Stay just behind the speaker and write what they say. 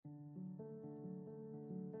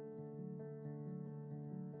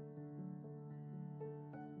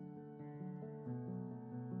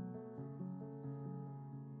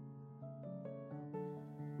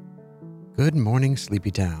Good morning, Sleepy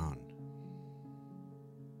Town.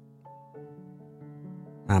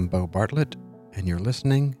 I'm Bo Bartlett, and you're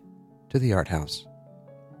listening to The Art House.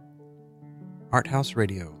 Art House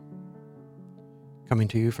Radio, coming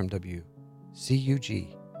to you from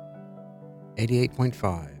WCUG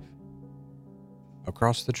 88.5,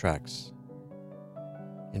 across the tracks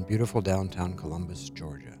in beautiful downtown Columbus,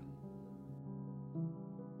 Georgia.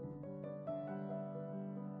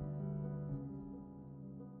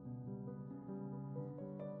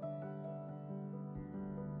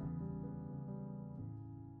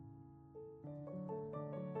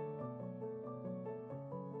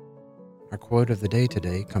 Our quote of the day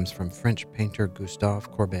today comes from French painter Gustave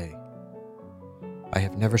Courbet. I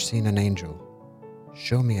have never seen an angel.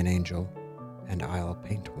 Show me an angel, and I'll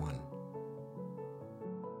paint one.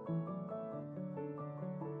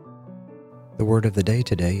 The word of the day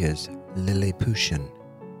today is Lilliputian.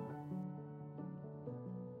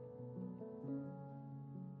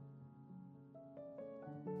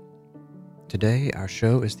 Today, our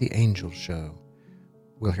show is the Angel Show.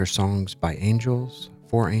 We'll hear songs by angels,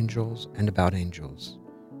 for angels, and about angels,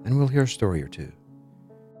 and we'll hear a story or two.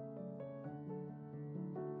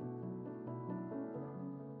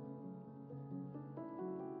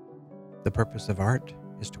 The purpose of art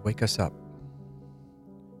is to wake us up.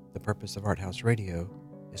 The purpose of Art House Radio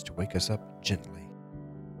is to wake us up gently.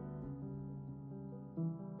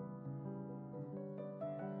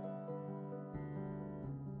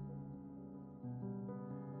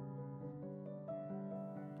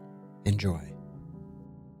 Enjoy.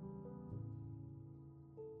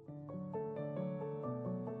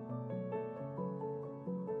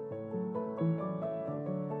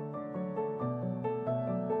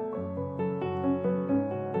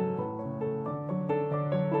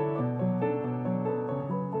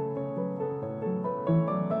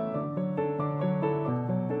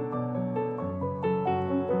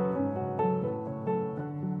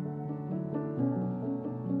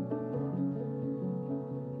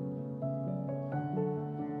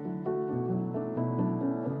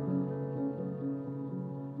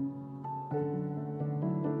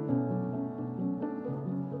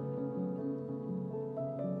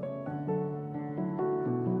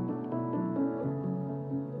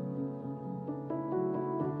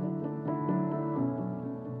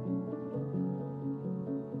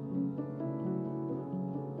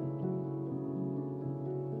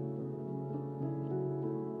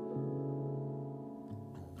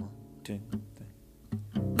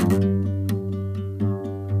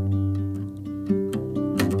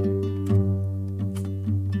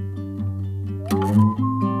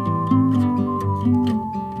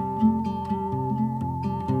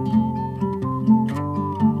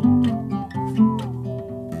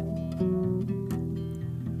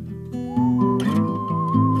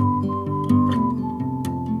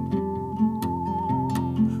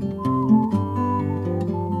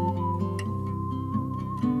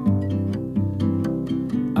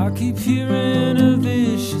 I keep hearing a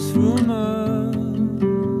vicious rumor,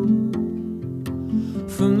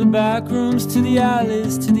 from the back rooms to the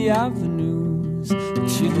alleys to the avenues,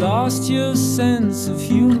 that you lost your sense of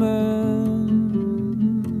humor.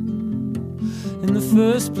 In the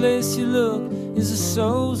first place you look is the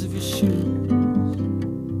soles of your shoes,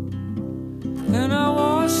 and I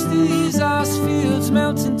watch these ice fields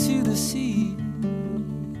melt into the sea,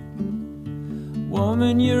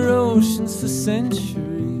 warming your oceans for centuries.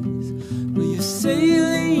 Will your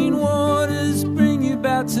saline waters bring you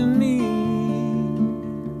back to me?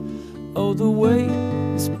 Oh, the weight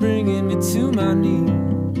is bringing me to my knees.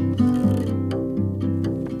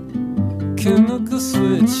 Chemical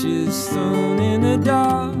switches thrown in the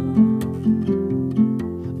dark,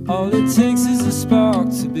 all it takes is a spark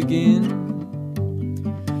to begin.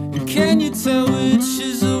 And can you tell which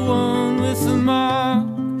is the one with the mark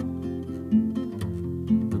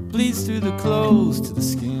that bleeds through the clothes to the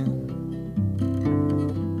skin?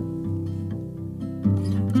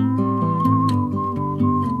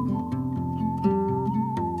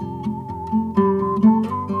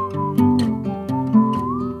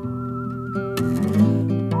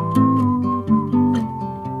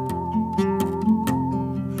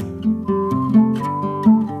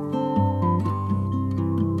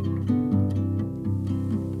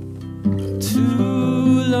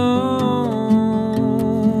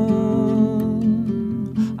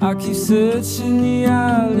 I keep searching the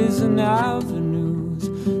alleys and avenues,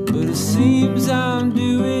 but it seems I'm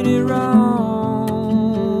doing it wrong.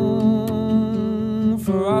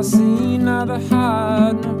 For I see neither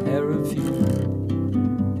hide nor hair of you.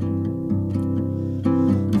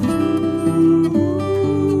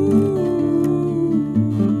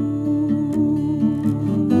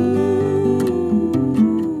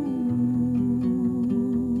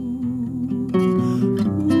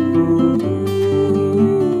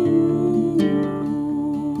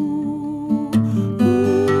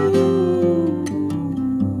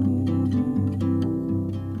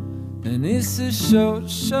 And it's a short,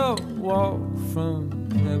 short walk from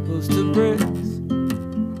pebbles to bricks,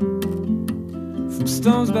 from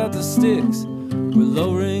stones back to sticks. We're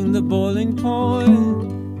lowering the boiling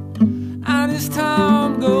point, and as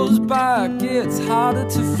time goes by it gets harder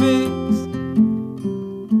to fix.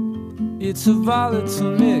 It's a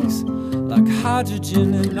volatile mix, like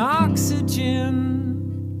hydrogen and oxygen.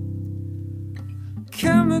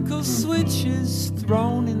 Chemical switches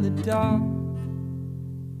thrown in the dark.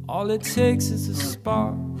 All it takes is a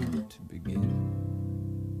spark to begin.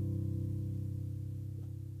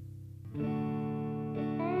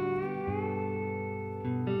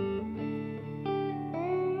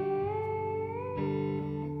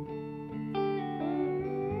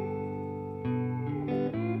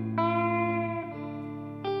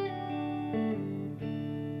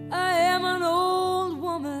 I am an old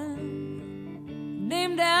woman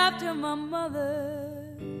named after my mother.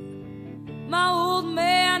 My old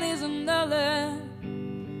man is another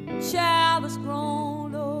child that's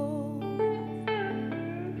grown old.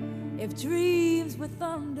 If dreams were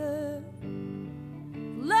thunder,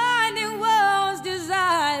 lightning was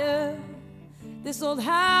desire, this old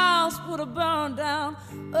house would have burned down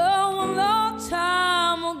a long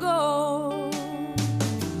time ago.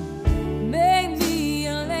 Make me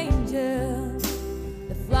an angel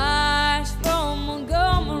that flies from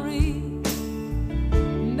Montgomery.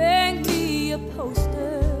 Make me a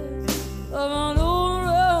poster of an old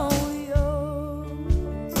rodeo.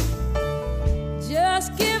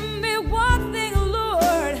 Just give me one thing,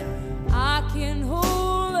 Lord, I can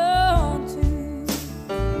hold on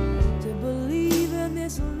to believe in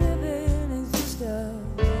this living is just a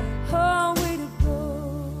hard way to go.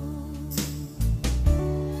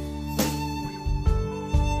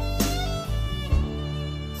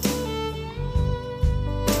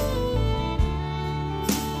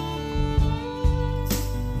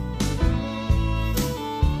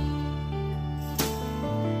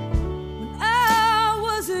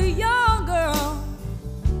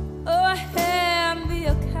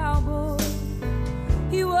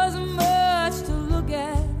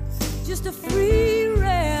 Just a free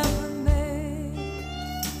rambling man.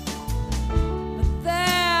 But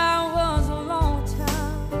there was a long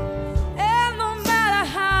time, and no matter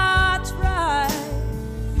how I tried,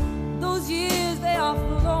 those years they all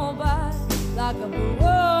flown by like a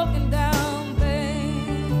broken down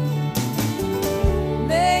band.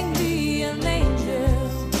 Make me an angel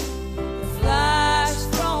that flies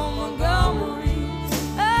from Montgomery.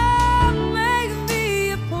 Oh, make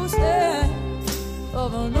me a poster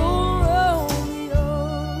of an old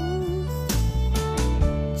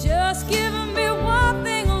just give me one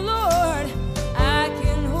thing, Lord, I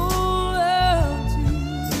can hold on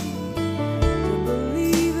to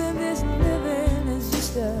believe in this living is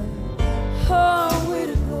just a hard way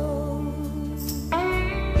to go.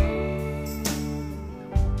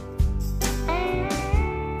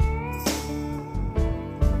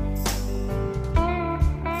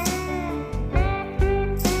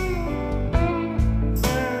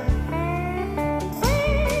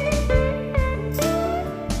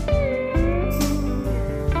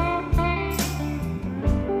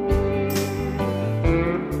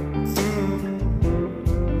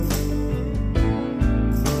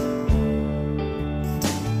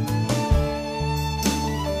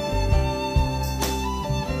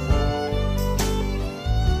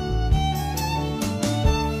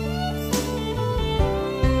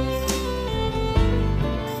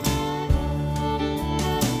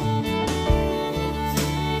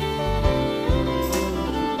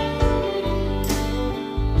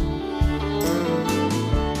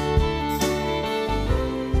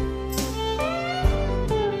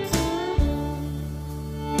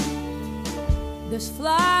 There's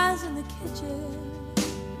flies in the kitchen,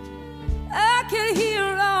 I can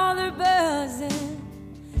hear all their buzzing.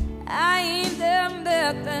 I ain't done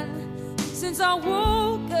nothing since I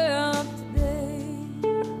woke up today.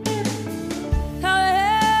 How the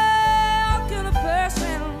hell can a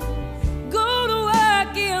person go to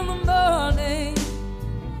work in the morning,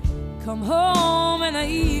 come home in the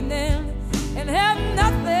evening, and have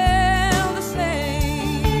nothing to say?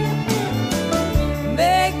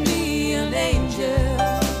 Make me an angel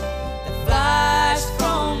that flies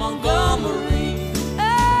from Montgomery.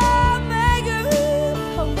 I'll make a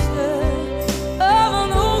poster of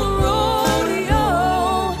an old rodeo.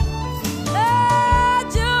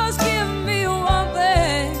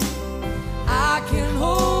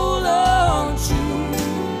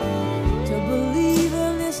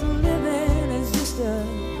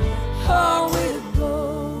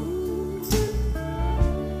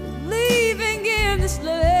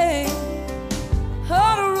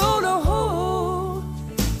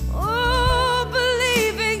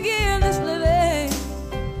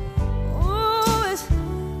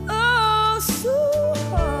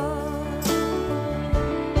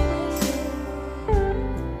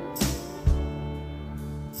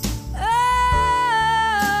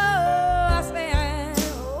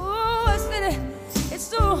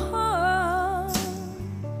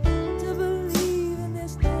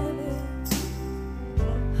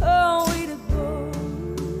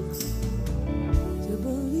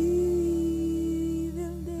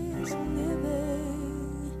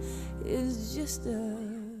 sister.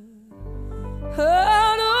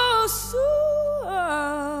 I know so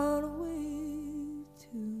hard way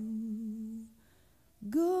to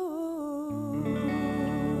go.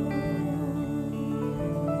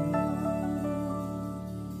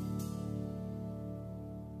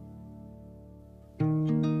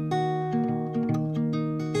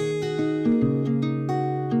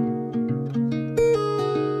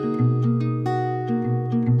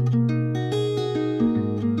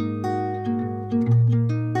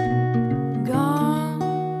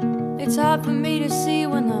 It's hard for me to see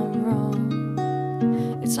when I'm wrong.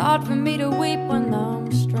 It's hard for me to weep when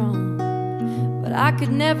I'm strong. But I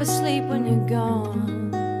could never sleep when you're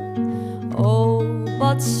gone. Oh,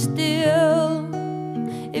 but still,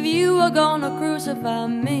 if you were gonna crucify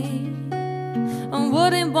me, I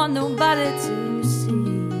wouldn't want nobody to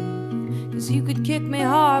see. 'Cause you could kick me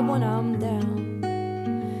hard when I'm down.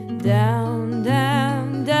 Down,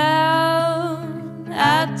 down, down.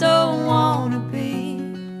 I don't wanna be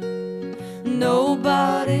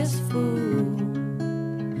nobody's fool.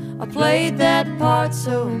 I played that part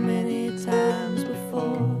so many times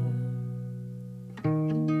before.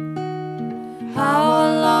 How I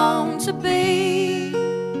long to be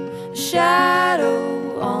a shadow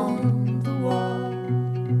on the wall.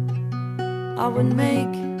 I would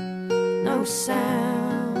make no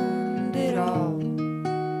sound at all.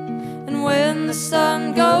 And when the sun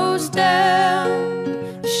goes down,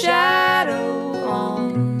 a shadow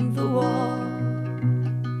on the wall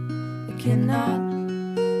cannot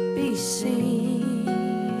be seen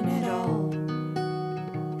at all,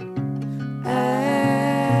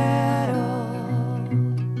 at all.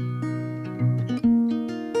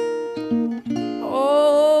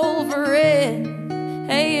 Over it,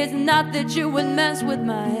 hey, it's not that you would mess with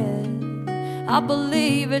my head. I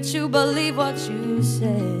believe that you believe what you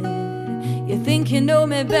said. You think you know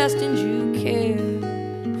me best and you care,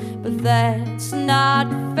 but that's not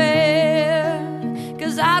fair.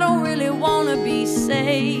 'Cause I don't really wanna be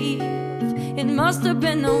saved. It must have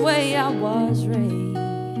been the way I was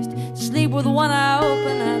raised. Sleep with one eye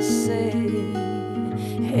open, I say,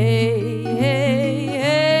 hey, hey,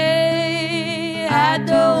 hey. I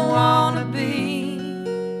don't wanna be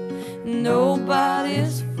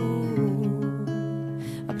nobody's fool.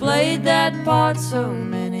 I played that part so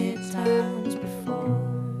many times before.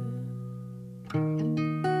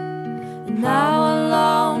 And now I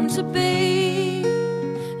long to be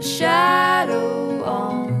a shadow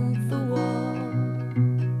on the wall.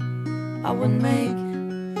 I would make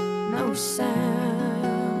no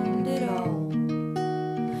sound at all.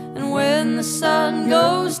 And when the sun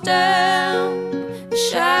goes down, a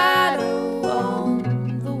shadow on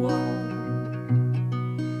the wall,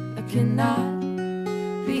 I cannot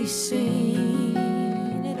be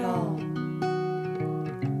seen at all,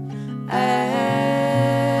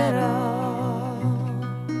 at all,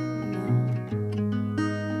 no.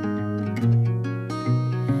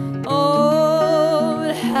 Oh,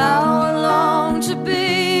 but how I long to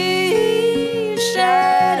be a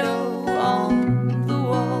shadow on the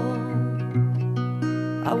wall.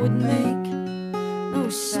 I would make no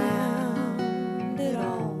sound at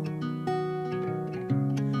all,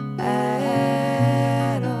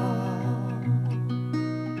 at all.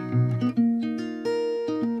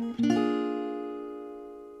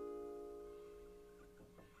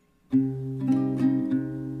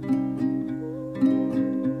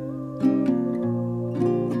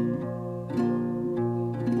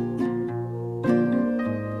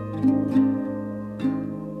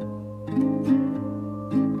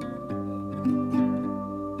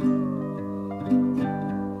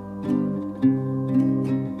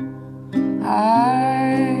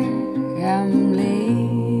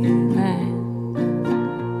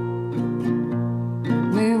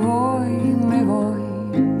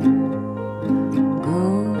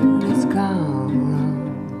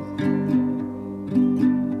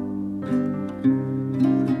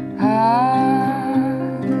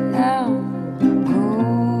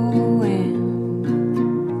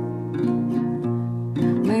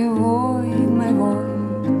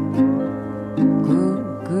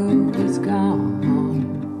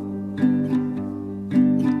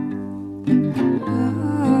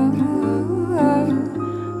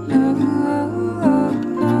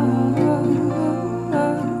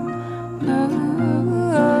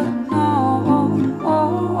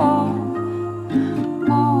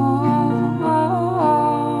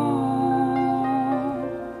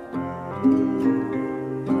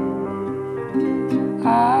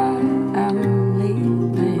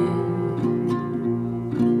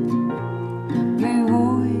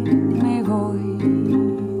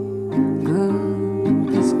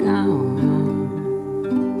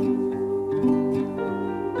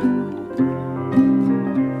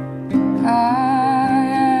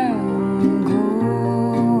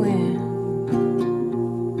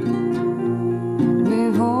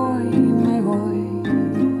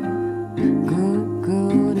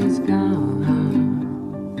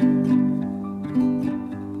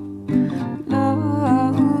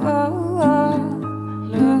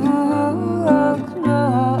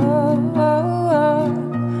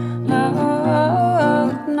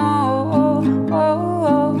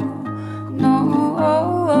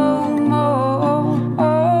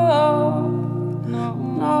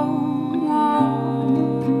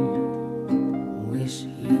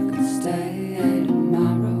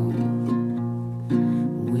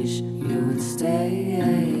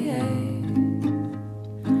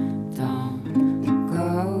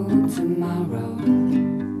 tomorrow.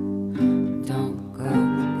 Don't go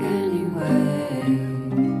anyway.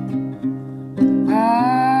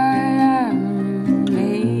 I am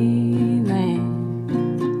leaving.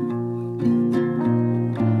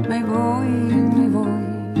 My boy,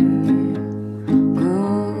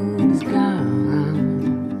 goes gone.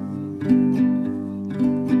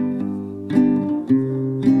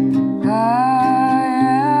 I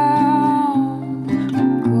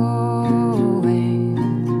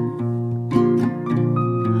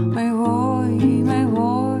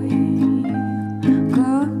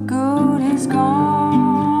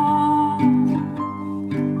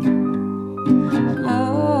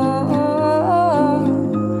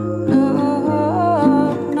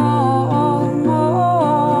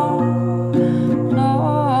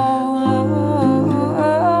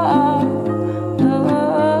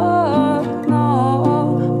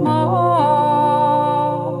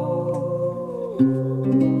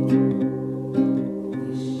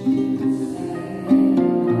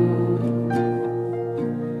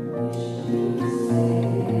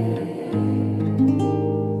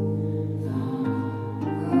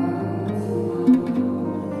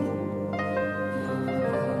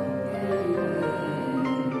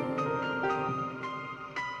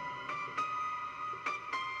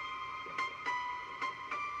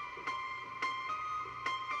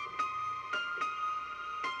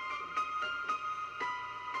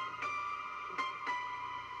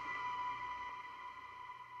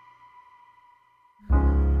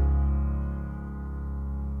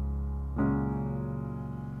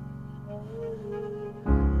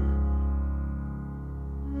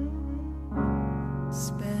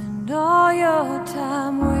spend all your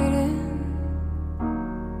time waiting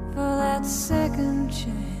for that second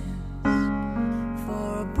chance,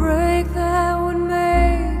 for a break that would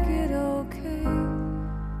make it okay.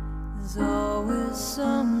 There's always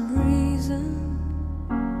some reason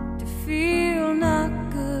to feel not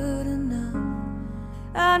good enough,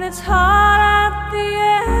 and it's hard at the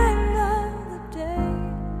end of the day.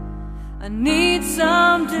 I need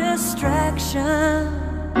some distraction.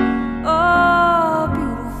 Oh,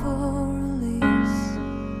 beautiful release.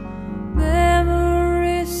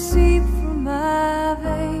 Memories seep from my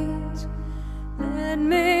veins. Let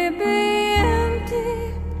me be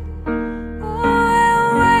empty.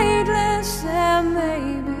 Oh, weightless, and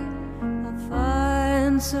maybe I'll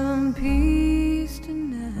find some peace tonight.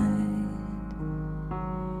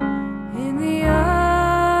 In the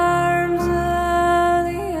arms of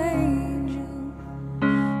the angel,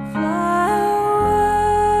 fly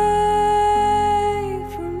away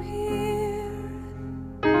from here,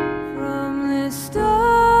 from this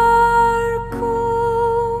dark,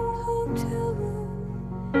 cold hotel room,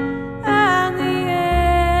 and the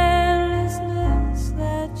endlessness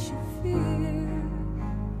that you fear.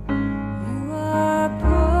 You are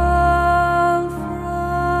pulled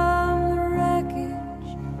from the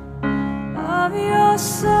wreckage of your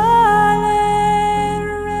silent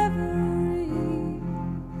reverie.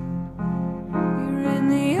 You're in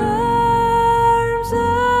the arms of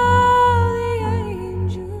the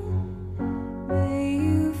angel. May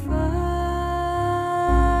you find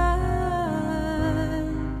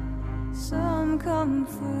some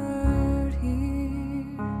comfort here.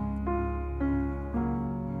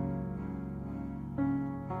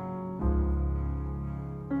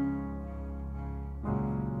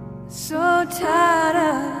 So tired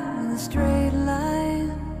of the straight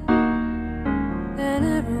line, and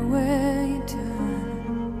everywhere you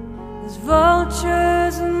turn, there's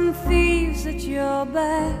vultures and thieves at your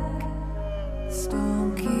back. The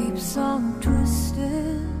storm keeps on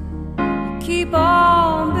twisting. You keep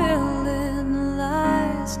on building the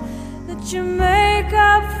lies that you make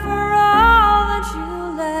up for all that you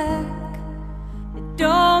lack. It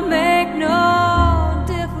don't make no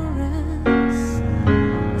difference.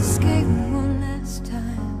 Escaping one last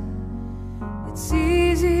time, it's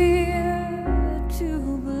easier to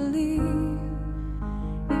believe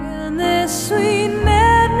in this sweet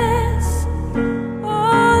madness,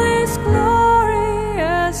 all this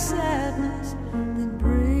glorious sadness that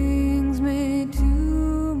brings me to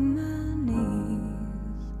my knees.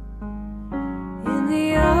 In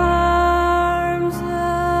the arms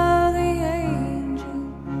of the angel,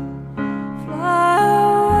 fly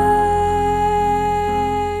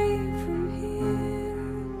away from here,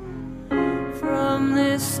 from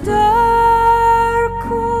this dark,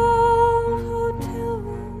 cold hotel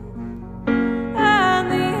room, and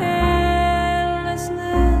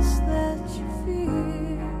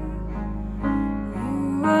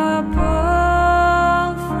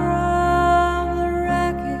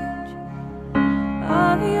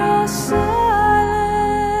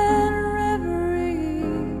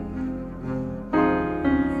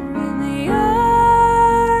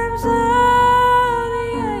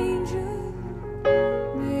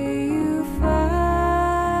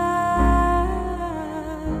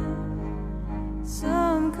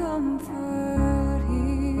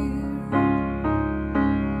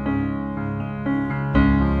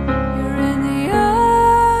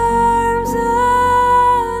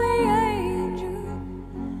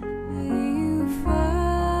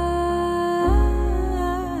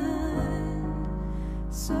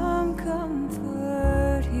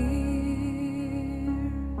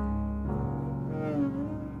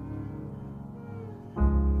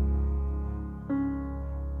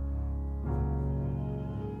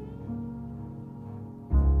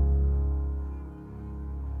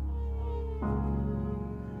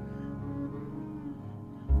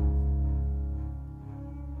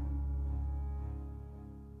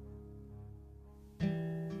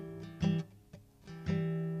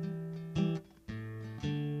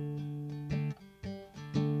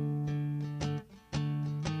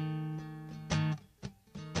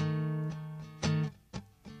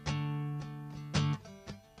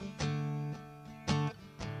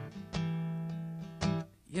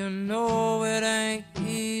You know it ain't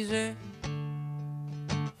easy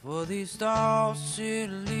for these thoughts to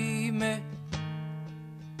leave me.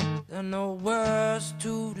 There are no words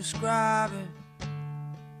to describe it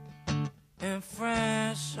in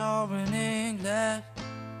French or in English.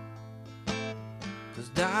 'Cause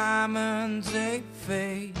diamonds they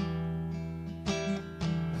fade,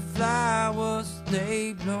 and flowers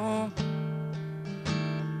they bloom,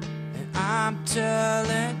 and I'm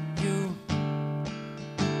telling you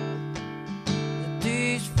that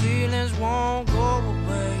these feelings won't go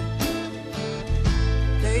away.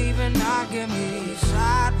 They even knocking me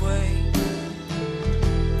sideways,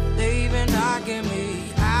 they even knocking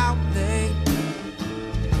me out there.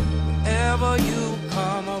 Whenever you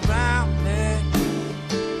come around me,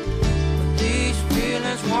 these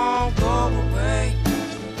feelings won't go away.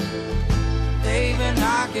 They even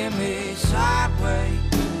knocking me sideways.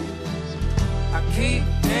 I keep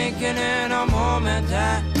thinking in a moment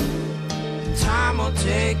that time will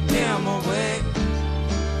take them away,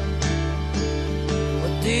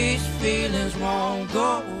 but these feelings won't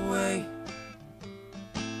go away.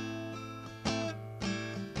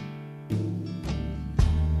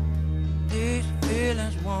 These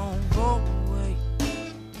feelings won't go away.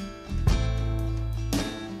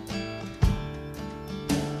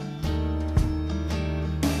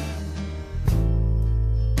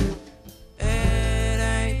 It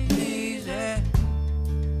ain't easy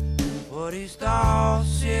for these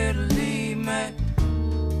thoughts here to leave me.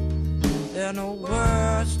 There are no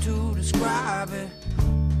words to describe it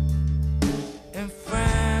in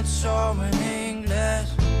French or in English.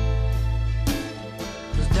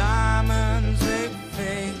 'Cause diamonds they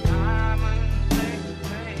fade,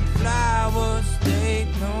 flowers they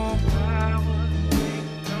bloom,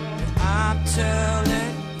 and I'm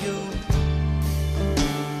telling you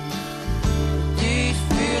these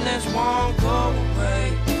feelings won't go away.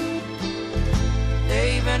 They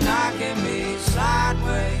even knocking me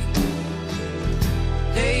sideways,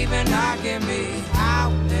 they even knocking me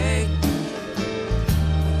out there.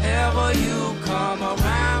 Whenever you come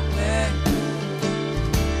around me,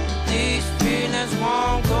 these feelings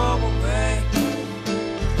won't go away.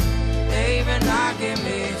 They even knocking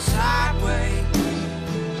me sideways.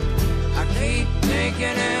 I keep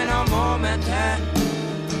thinking in a moment that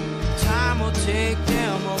time will take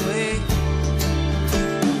them away.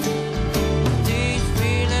 These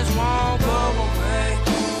feelings won't go away.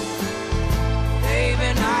 They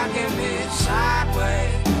even knocking me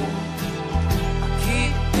sideways. I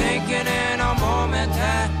keep thinking in a moment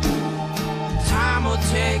that time will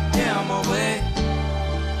take them away.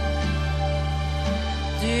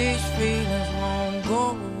 These feelings won't go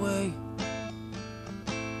away.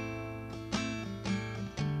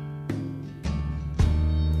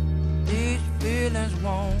 These feelings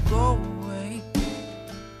won't go away.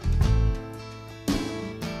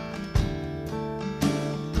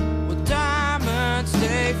 Well, diamonds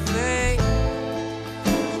they fade,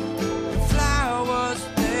 and flowers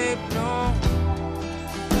they bloom,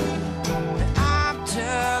 and I'm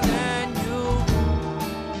telling you,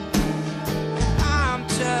 and I'm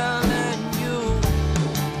telling you,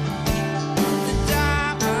 the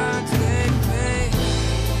diamonds they fade,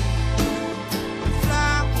 and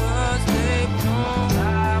flowers they bloom,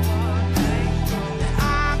 and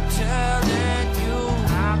I'm telling you,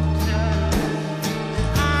 and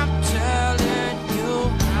I'm telling you,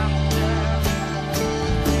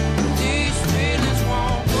 these feelings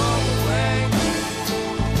won't go away.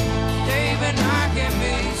 They even knocking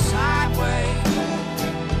me sideways,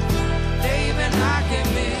 they even knocking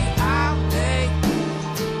me out there.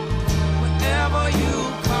 Whenever you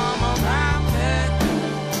come around me,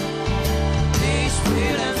 these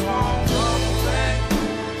feelings won't go away.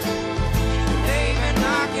 They even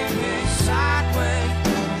knocking me sideways.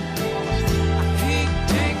 I keep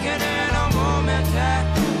thinking in a moment that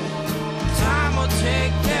time will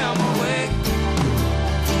take them away,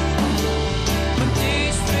 but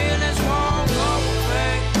these feelings won't go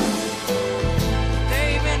away. They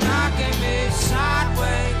even knocking me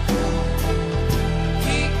sideways.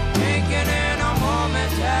 Keep thinking in a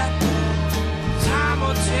moment that time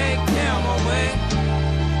will take them away,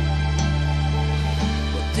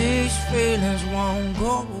 but these feelings won't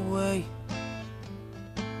go away.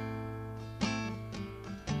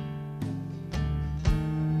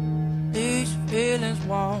 These feelings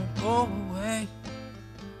won't go away.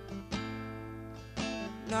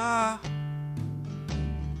 Nah,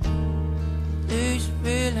 these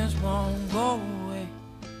feelings won't go away.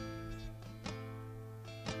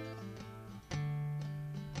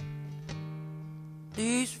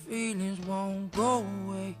 These feelings won't go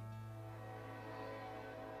away.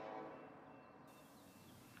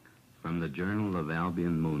 the Journal of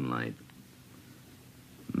Albion Moonlight,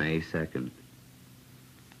 May 2nd.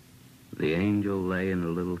 The angel lay in a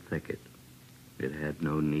little thicket. It had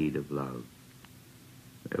no need of love.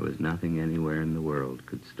 There was nothing anywhere in the world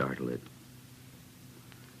could startle it.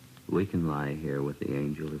 We can lie here with the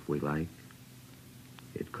angel if we like.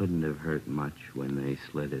 It couldn't have hurt much when they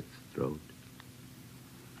slit its throat.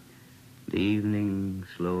 The evening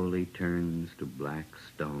slowly turns to black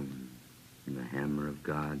stone, and the hammer of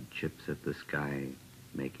God chips at the sky,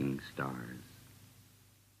 making stars.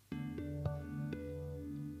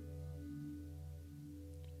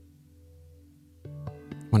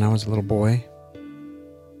 When I was a little boy,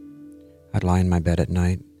 I'd lie in my bed at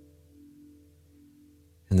night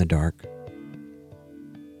in the dark.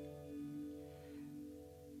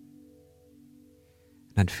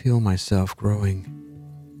 And I'd feel myself growing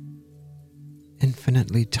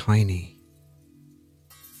infinitely tiny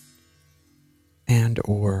and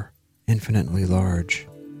or infinitely large.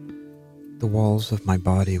 The walls of my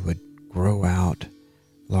body would grow out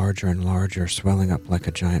larger and larger, swelling up like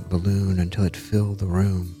a giant balloon until it filled the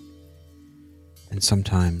room. And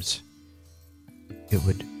sometimes it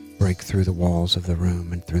would break through the walls of the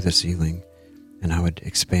room and through the ceiling, and I would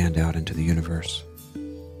expand out into the universe.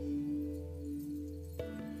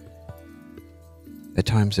 At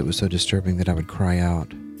times it was so disturbing that I would cry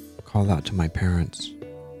out, call out to my parents.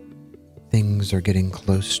 Things are getting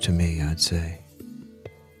close to me, I'd say.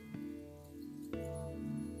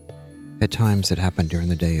 At times it happened during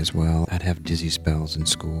the day as well. I'd have dizzy spells in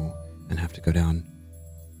school and have to go down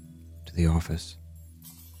to the office.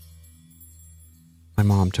 My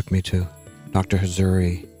mom took me to Dr.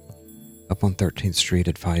 Hazuri up on 13th Street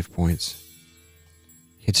at 5 Points.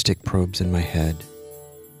 He'd stick probes in my head,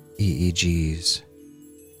 EEGs.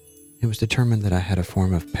 It was determined that I had a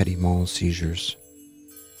form of petit mal seizures,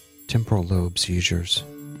 temporal lobe seizures,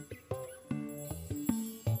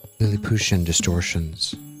 Lilliputian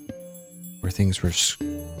distortions, where things were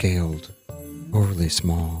scaled, overly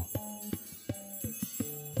small,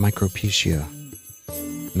 micropecia,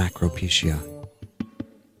 macropecia.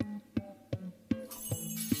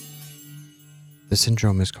 The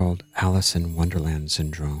syndrome is called Alice in Wonderland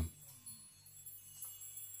syndrome,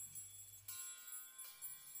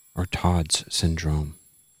 or Todd's syndrome.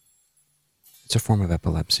 It's a form of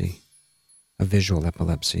epilepsy, a visual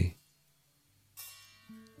epilepsy.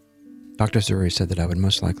 Dr. Zuri said that I would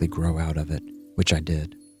most likely grow out of it, which I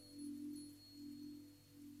did,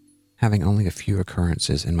 having only a few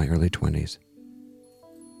occurrences in my early 20s,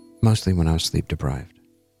 mostly when I was sleep deprived.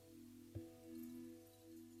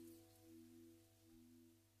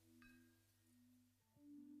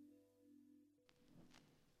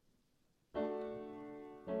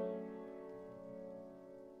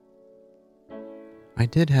 I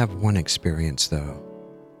did have one experience, though,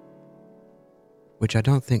 which I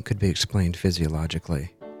don't think could be explained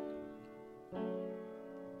physiologically.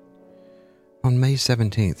 On May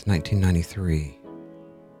 17th, 1993,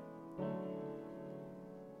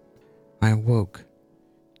 I awoke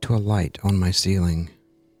to a light on my ceiling.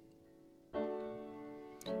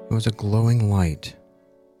 It was a glowing light.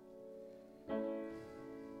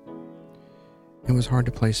 It was hard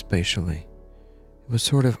to place spatially. It was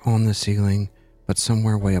sort of on the ceiling, but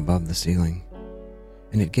somewhere way above the ceiling,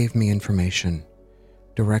 and it gave me information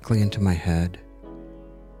directly into my head.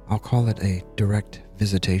 I'll call it a direct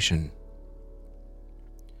visitation.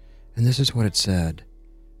 And this is what it said,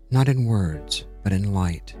 not in words, but in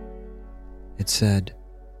light. It said,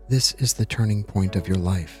 "This is the turning point of your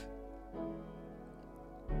life.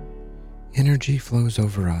 Energy flows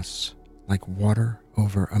over us like water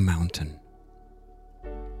over a mountain.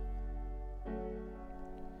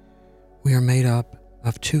 We are made up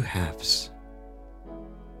of two halves,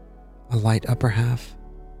 a light upper half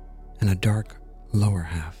and a dark lower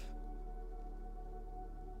half."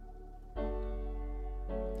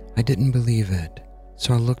 I didn't believe it,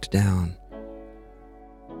 so I looked down.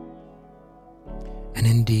 And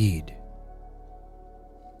indeed,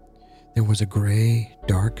 there was a gray,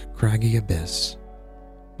 dark, craggy abyss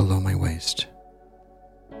below my waist.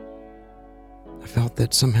 I felt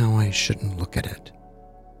that somehow I shouldn't look at it.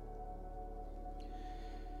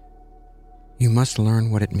 You must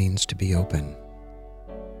learn what it means to be open.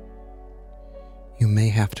 You may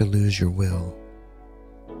have to lose your will.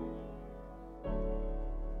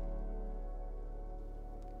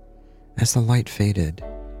 As the light faded,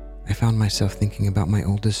 I found myself thinking about my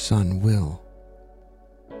oldest son, Will,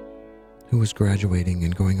 who was graduating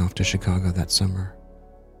and going off to Chicago that summer.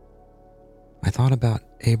 I thought about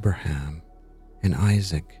Abraham and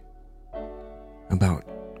Isaac, about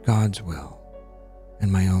God's will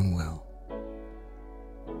and my own will.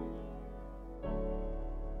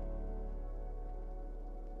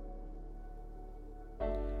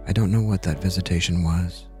 I don't know what that visitation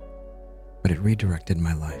was, but it redirected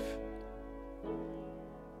my life.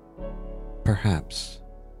 Perhaps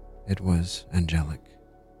it was angelic.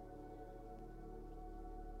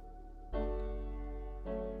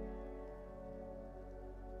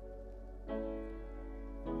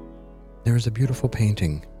 There is a beautiful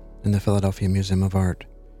painting in the Philadelphia Museum of Art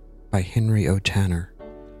by Henry O. Tanner,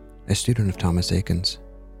 a student of Thomas Eakins.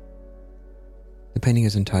 The painting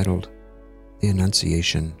is entitled The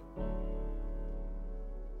Annunciation.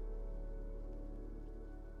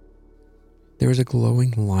 There is a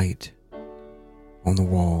glowing light on the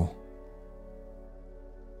wall.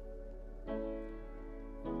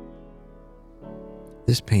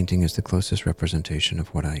 This painting is the closest representation of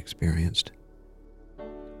what I experienced.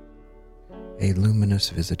 A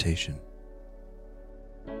luminous visitation.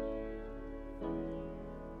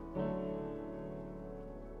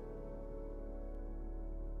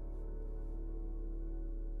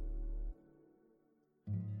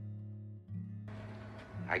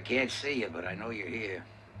 I can't see you, but I know you're here.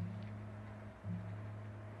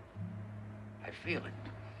 I feel it.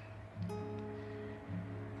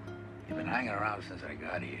 You've been hanging around since I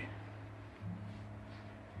got here.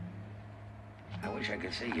 I wish I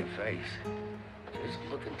could see your face. Just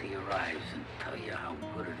look into your eyes and tell you how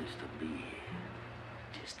good it is to be here.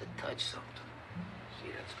 Just to touch something.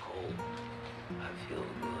 See, that's cold. I feel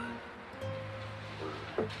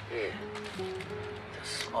good. Here, to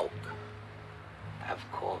smoke. Have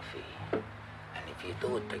coffee. And if you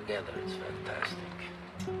do it together, it's fantastic.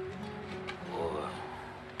 Or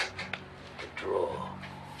to draw.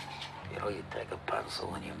 You know, you take a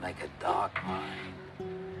pencil and you make a dark line.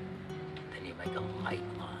 Then you make a light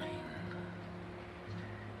line.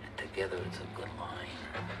 And together it's a good line.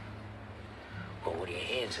 But when your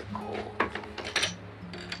hands are cold,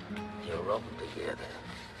 you rub them together.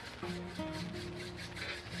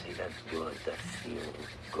 See, that's good. That feels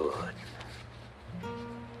good.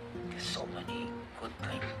 There's so many good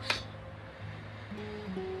things.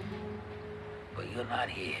 But you're not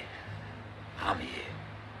here. I'm here.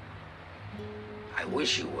 I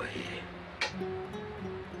wish you were here.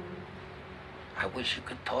 I wish you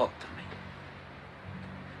could talk to me.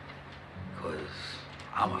 'Cause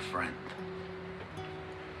I'm a friend.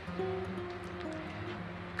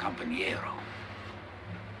 Compañero.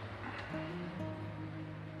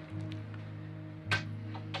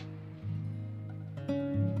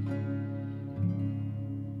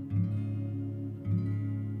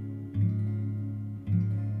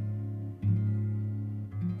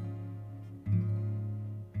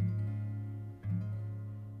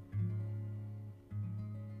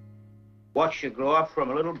 Watched you grow up from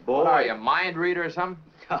a little boy. What are you, a mind reader or something?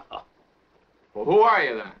 Well, who are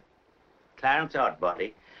you then? Clarence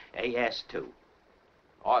Oddbody, AS2.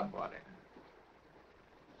 Oddbody.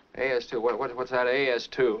 AS2. What's that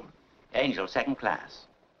AS2? Angel, second class.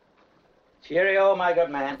 Cheerio, my good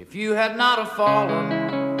man. If you had not have fallen,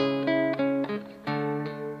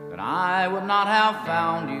 then I would not have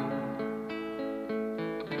found you.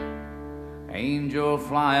 Angel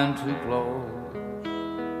flying too close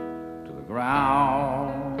to the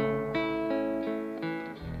ground.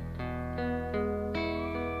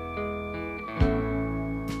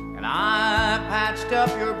 And I patched up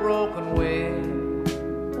your broken wing.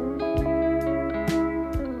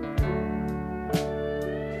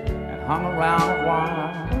 Hung around a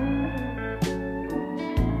while,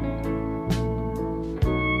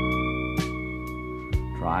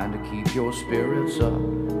 trying to keep your spirits up.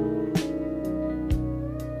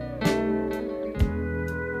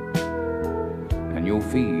 And your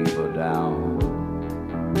fever down.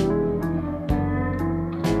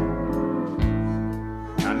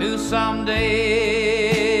 I knew someday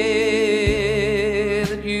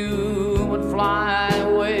that you would fly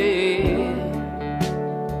away.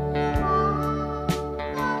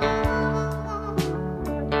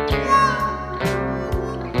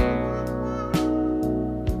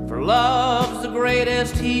 Love's the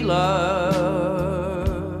greatest healer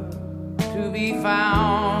to be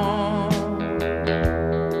found.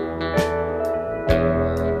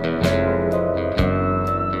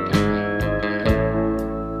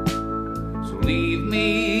 So leave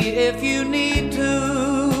me if you need to.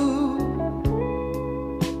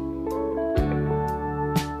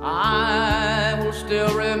 I will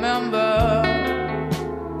still remember.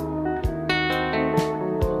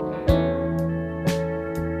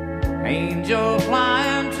 Angel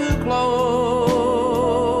flying too close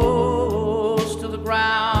to the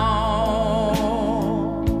ground.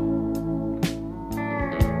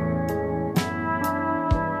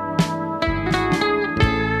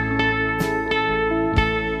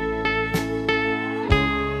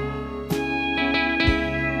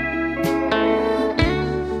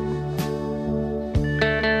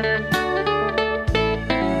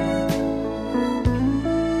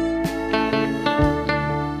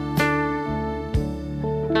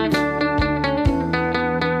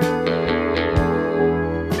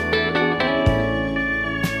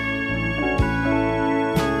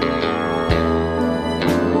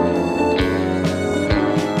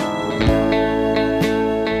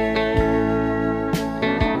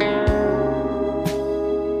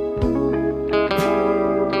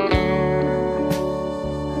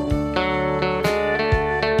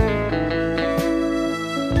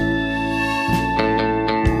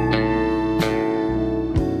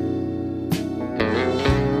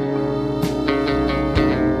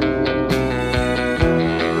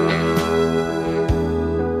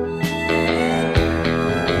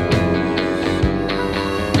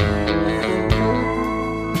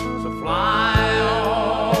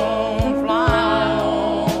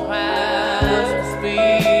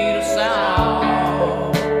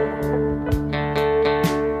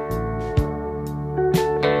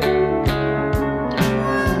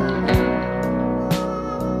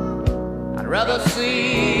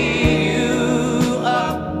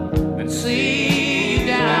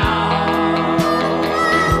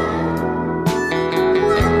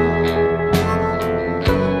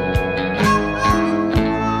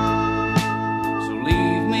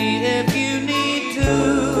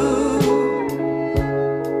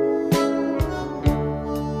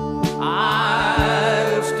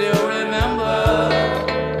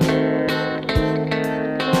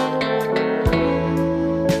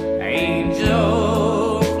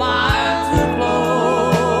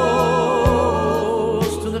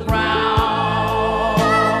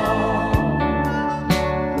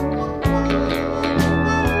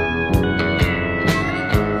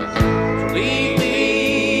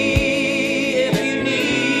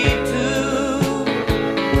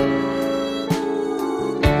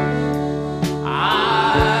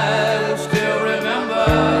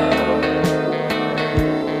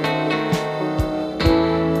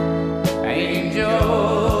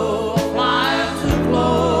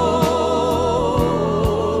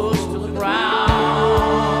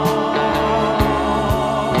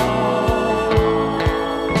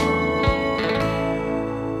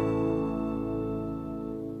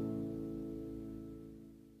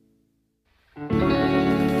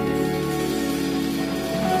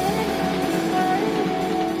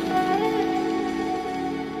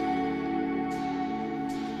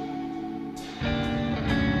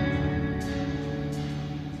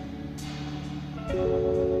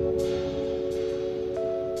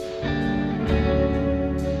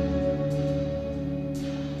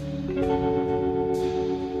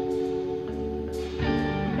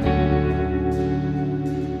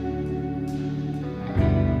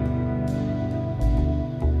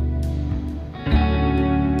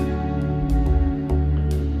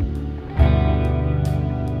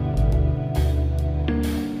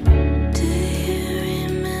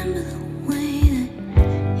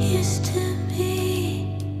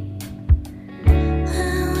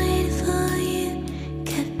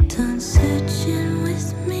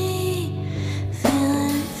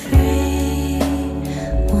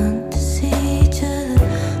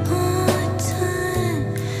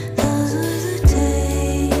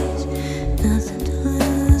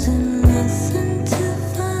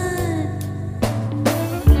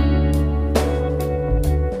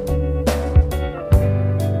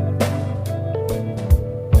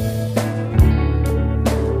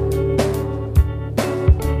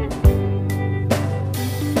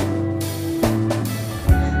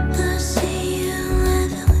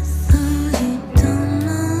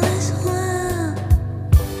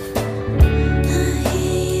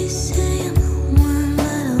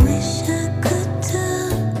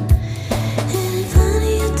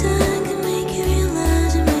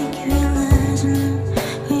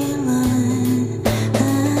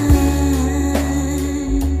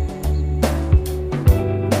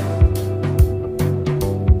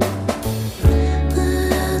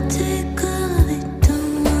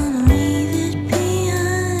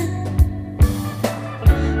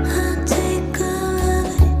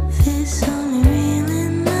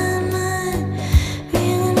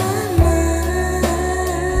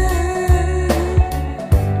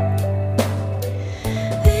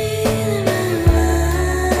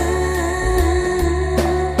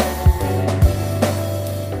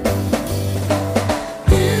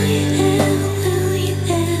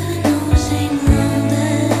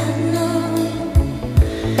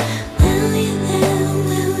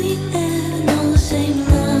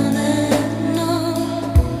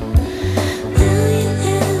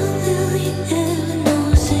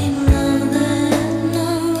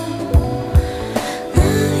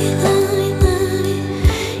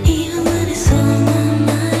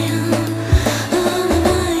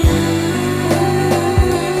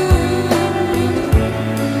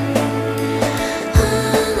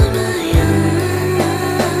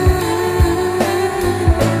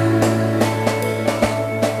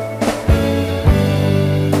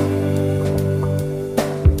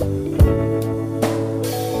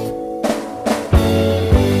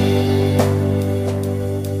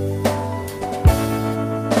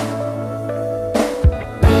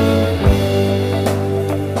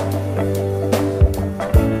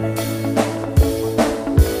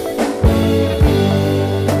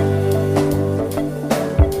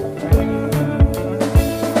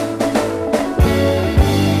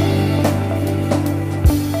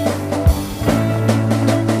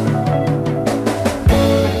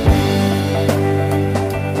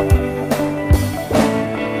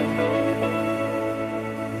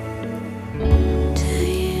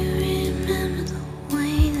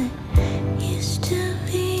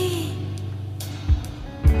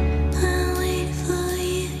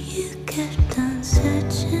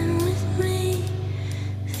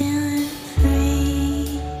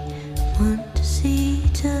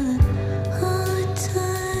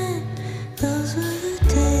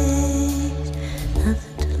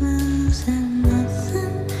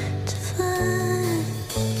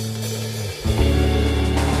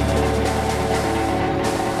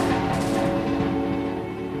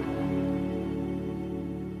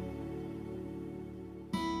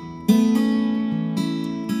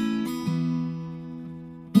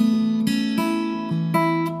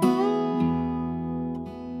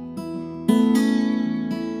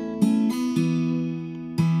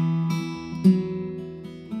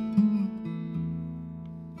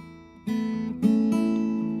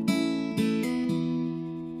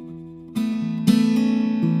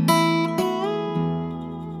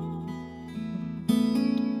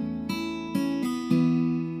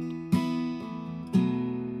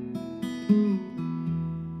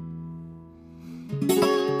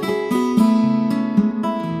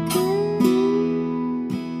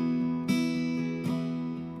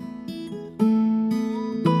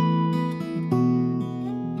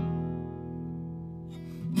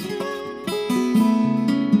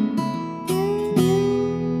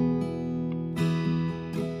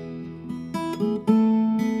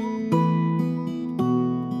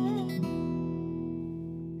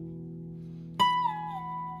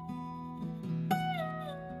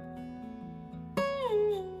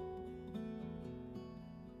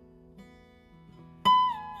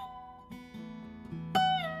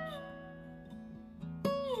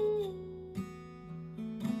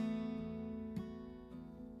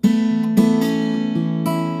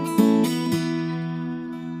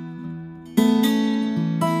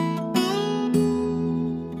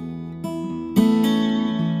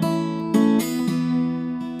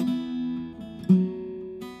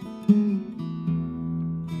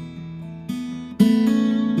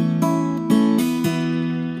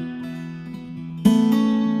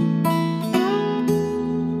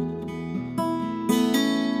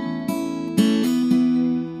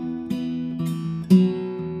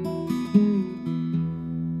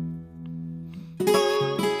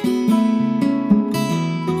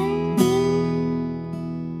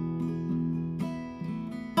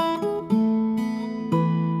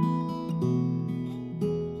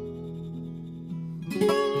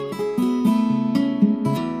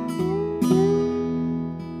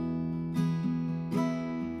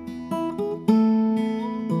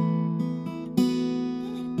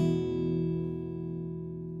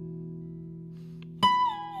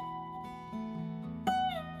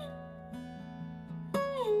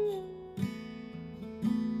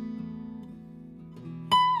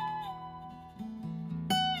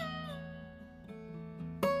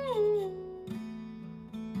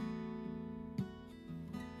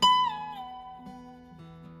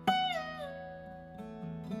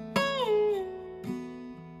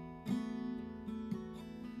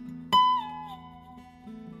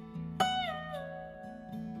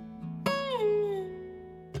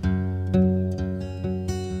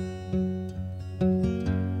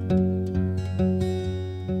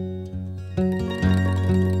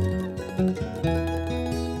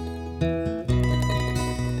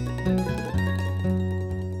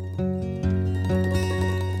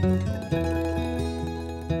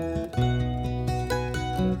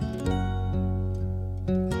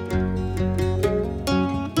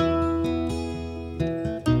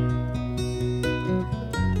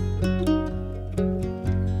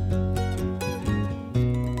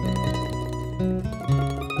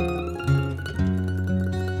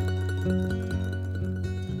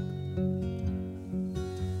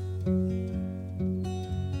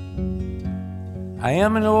 I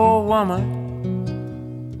am an old woman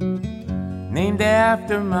named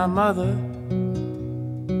after my mother.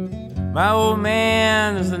 My old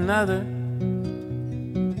man is another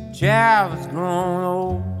child that's grown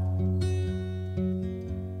old.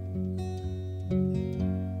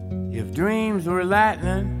 If dreams were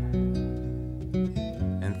lightning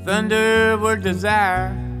and thunder were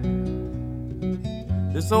desire,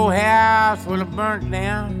 this old house would have burnt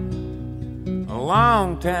down a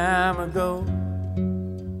long time ago.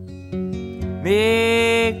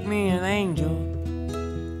 Make me an angel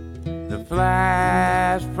that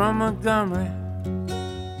flies from Montgomery.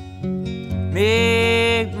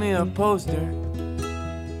 Make me a poster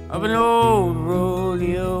of an old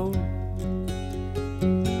rodeo.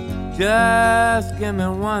 Just give me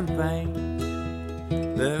one thing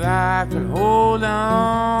that I could hold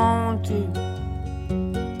on to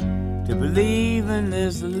believe in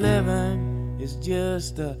this living is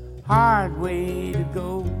just a hard way to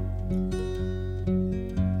go.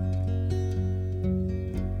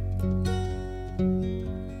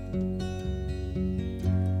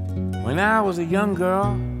 When I was a young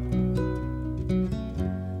girl,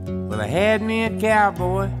 well, I had me a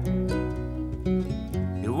cowboy.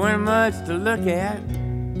 It weren't much to look at,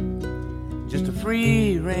 just a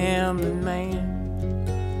free rambling man.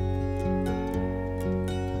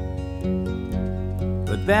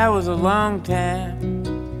 But that was a long time,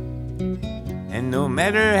 and no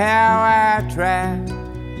matter how I try,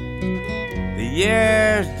 the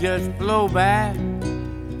years just flow by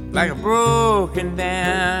like a broken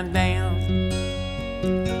down dam.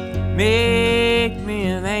 Make me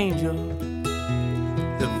an angel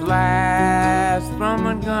that flies from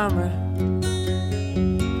Montgomery.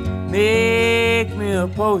 Make me a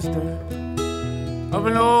poster of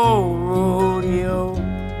an old rodeo.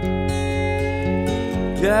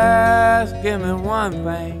 Just give me one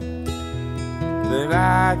thing that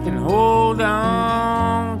I can hold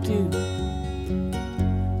on to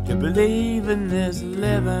believe in this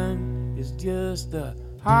living is just a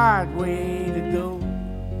hard way to go.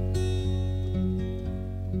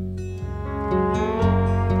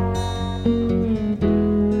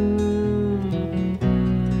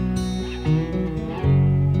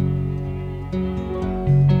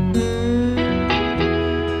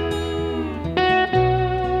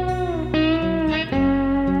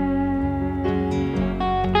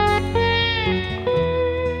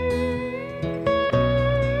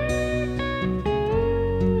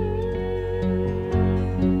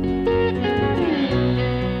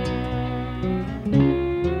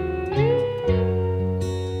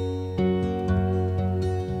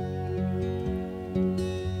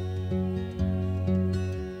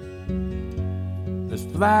 There's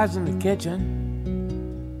flies in the kitchen.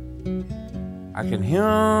 I can hear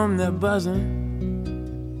 'em, they're buzzing.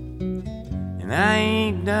 And I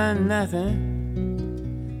ain't done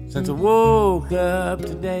nothing since I woke up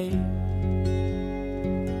today.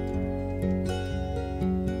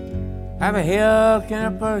 How the hell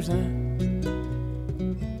can a person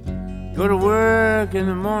go to work in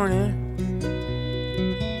the morning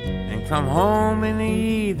and come home in the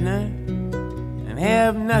evening and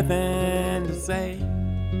have nothing to say?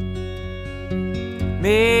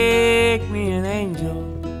 Make me an angel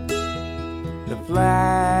that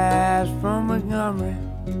flies from Montgomery.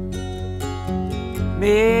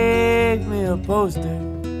 Make me a poster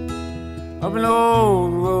of an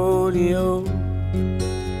old rodeo.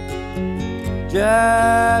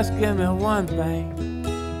 Just give me one thing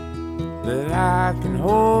that I can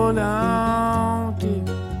hold on to.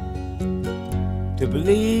 To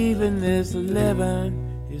believe in this living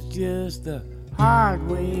is just a hard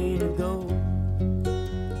way to go.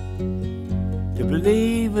 To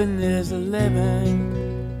believe in this living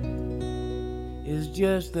is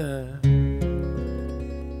just a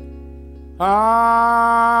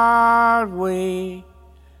hard way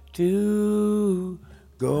to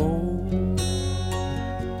go.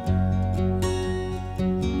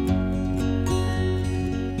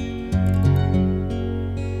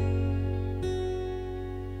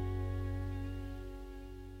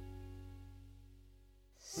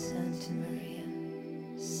 Santa Maria,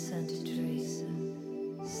 Santa Teresa,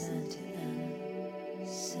 Santa Anna,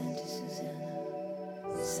 Santa Susanna,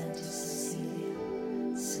 Santa Cecilia,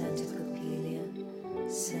 Santa Coppelia,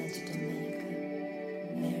 Santa Domenica,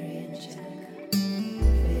 Mary Angelica,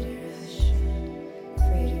 Frater Ashford,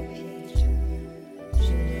 Frater Pietro,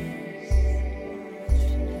 Julius,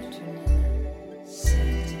 Petronella,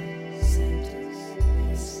 Santa, Santos,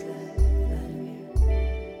 Isla, Vladimir,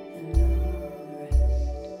 and all the rest.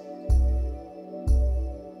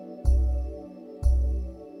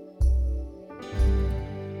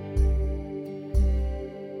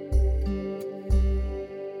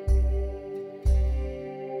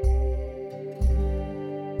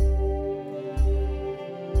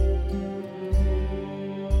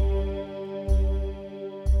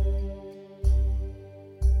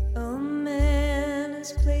 A man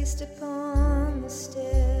is placed upon the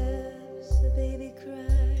steps, the baby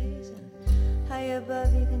cries, and high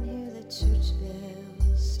above you can hear the church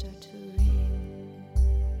bells start to ring.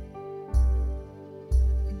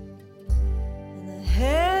 And the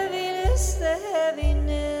heaviness of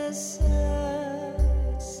it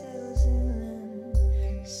settles in,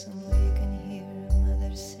 and somewhere you can hear a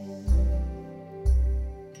mother sing.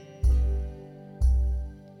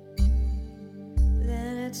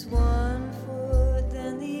 Then it's one foot,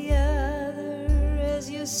 then the other, as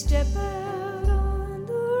you step out on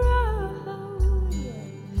the road. Yeah,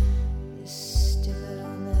 you step out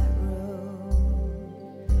on that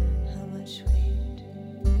road. How much weight?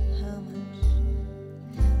 How much?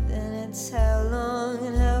 Then it's how long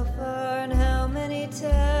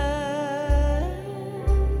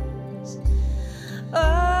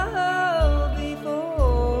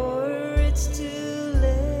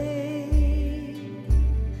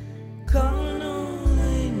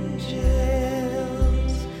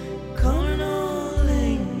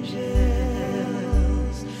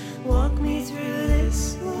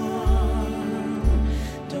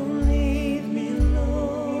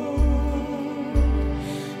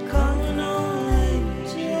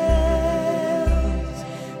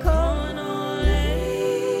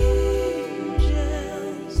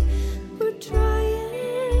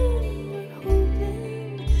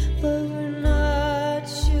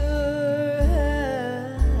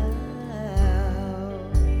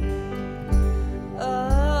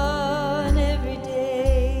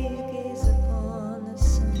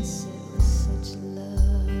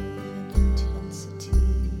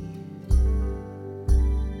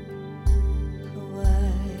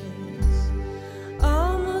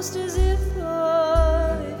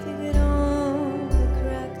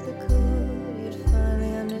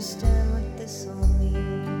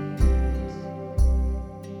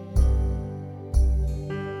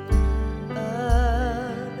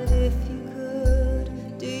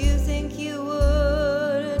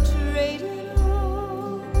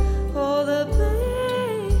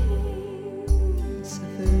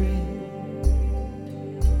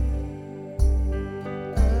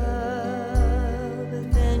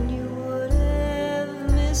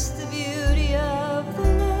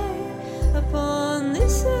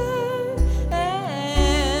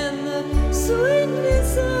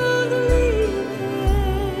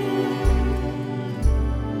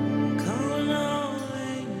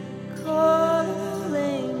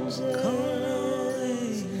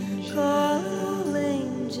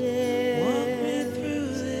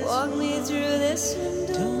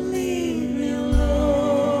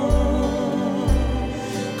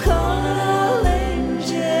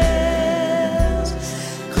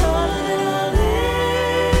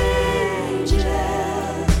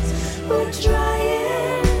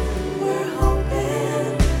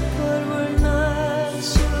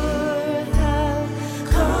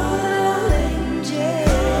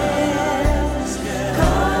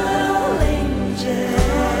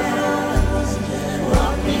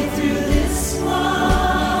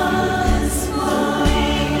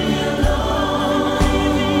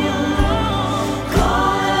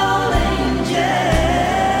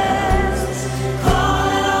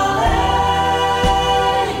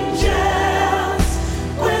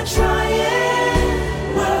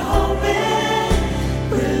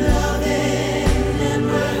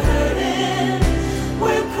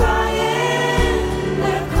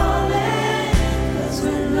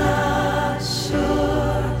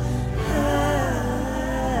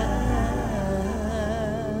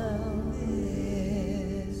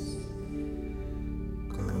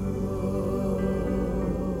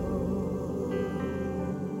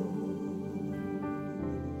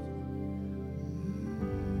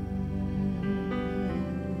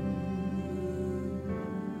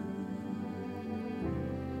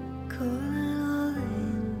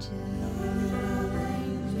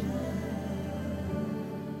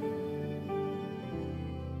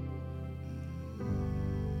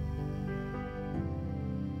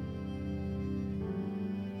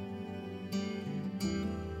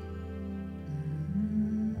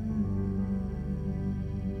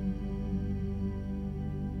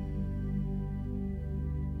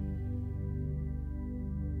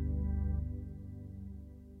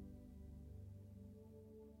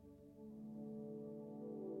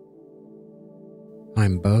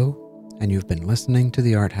I'm Bo, and you've been listening to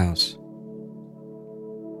The Art House.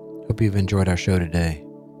 Hope you've enjoyed our show today.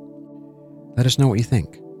 Let us know what you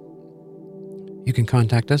think. You can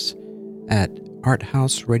contact us at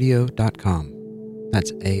arthouseradio.com.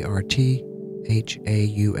 That's ARTHAUS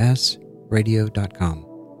radio.com.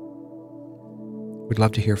 We'd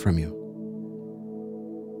love to hear from you.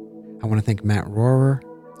 I want to thank Matt Rohrer,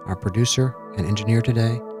 our producer and engineer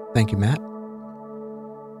today. Thank you, Matt.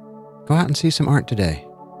 Go out and see some art today.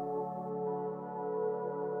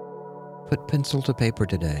 Put pencil to paper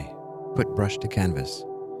today. Put brush to canvas.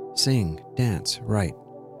 Sing, dance, write.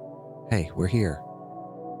 Hey, we're here.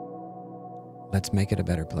 Let's make it a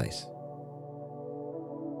better place.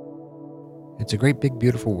 It's a great, big,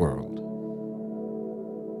 beautiful world.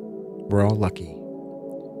 We're all lucky.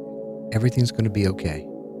 Everything's going to be okay.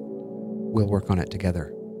 We'll work on it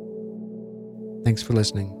together. Thanks for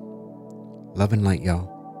listening. Love and light,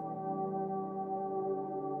 y'all.